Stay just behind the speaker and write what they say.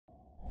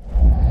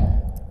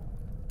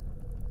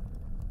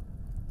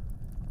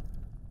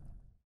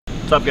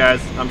What's up,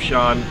 guys? I'm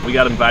Sean. We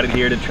got invited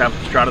here to Travis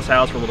Pastrana's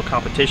house for a little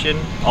competition.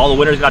 All the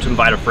winners got to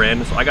invite a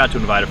friend, so I got to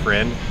invite a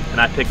friend, and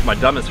I picked my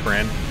dumbest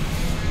friend,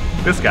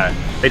 this guy.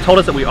 They told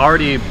us that we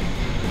already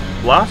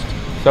lost,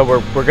 so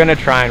we're gonna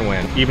try and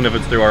win, even if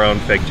it's through our own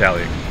fake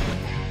tallying.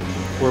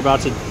 We're about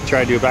to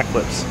try to do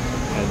backflips,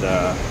 and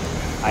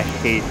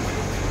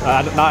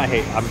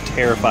I'm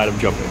terrified of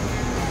jumping.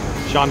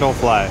 Sean don't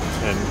fly,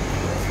 and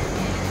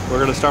we're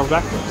gonna start with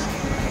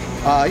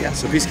backflips. Yeah,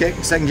 so piece cake,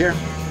 second gear.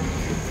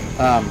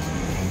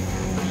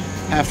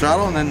 Half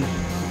throttle and then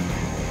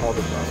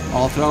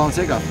all throttle and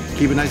takeoff.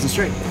 Keep it nice and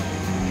straight.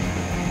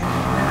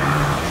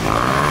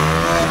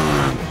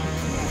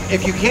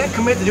 If you can't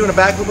commit to doing a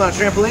backflip on a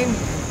trampoline,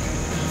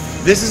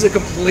 this is a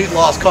complete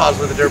lost cause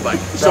with a dirt bike.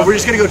 So we're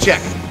just gonna go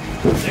check.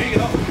 There you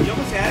go. You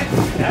almost had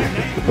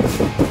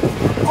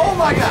it. Oh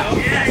my God!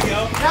 There you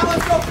go. Now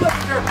let's go flip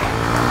the dirt bike.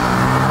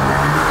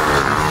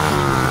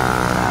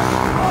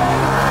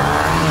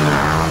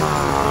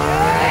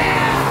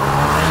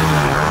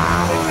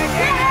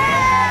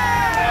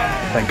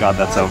 Thank God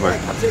that's over.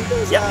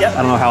 Yeah.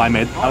 I don't know how I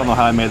made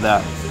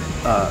that,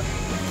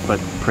 but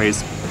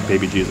praise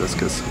baby Jesus,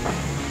 because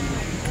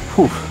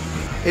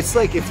It's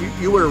like if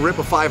you were to rip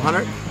a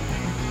 500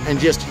 and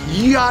just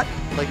yacht,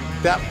 like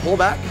that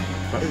pullback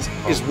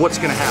is what's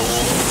gonna happen.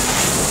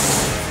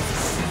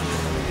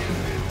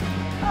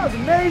 That was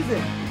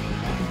amazing.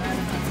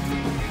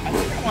 I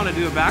think I want to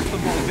do a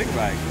backflip on a big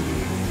bike.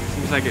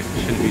 Seems like it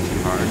shouldn't be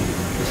too hard.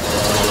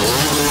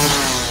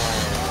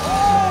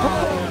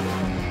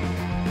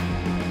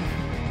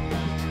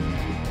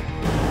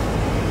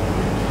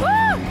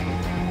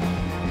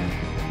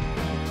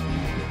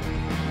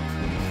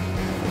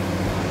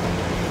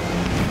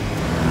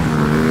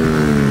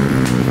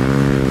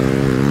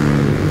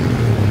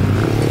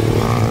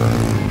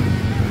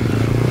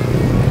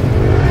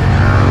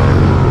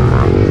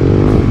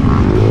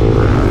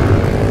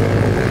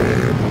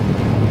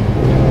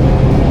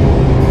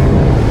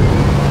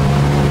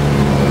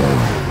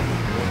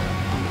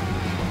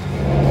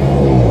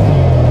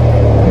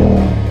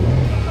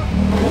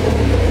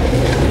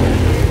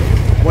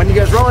 When you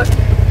guys roll it,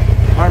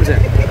 arms in.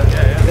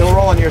 Yeah. It'll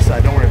roll on your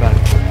side, don't worry about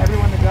it.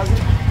 Everyone that does it.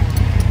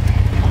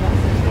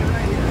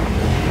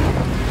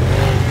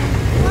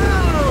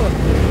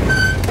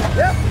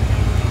 Yep.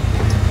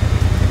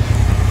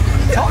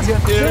 Told you.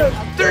 2,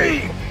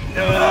 3.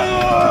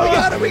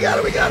 We got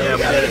it.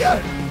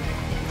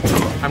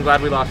 I'm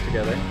glad we lost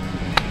together.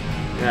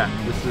 Yeah,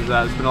 this is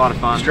it's been a lot of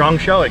fun. Strong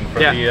showing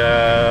from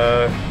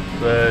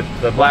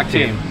the black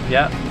team.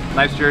 Yeah,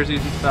 nice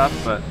jerseys and stuff,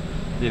 but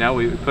you know,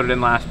 we put it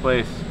in last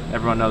place.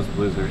 Everyone knows the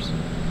losers,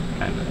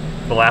 kind of.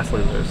 The last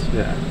losers.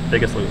 Yeah.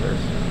 Biggest losers.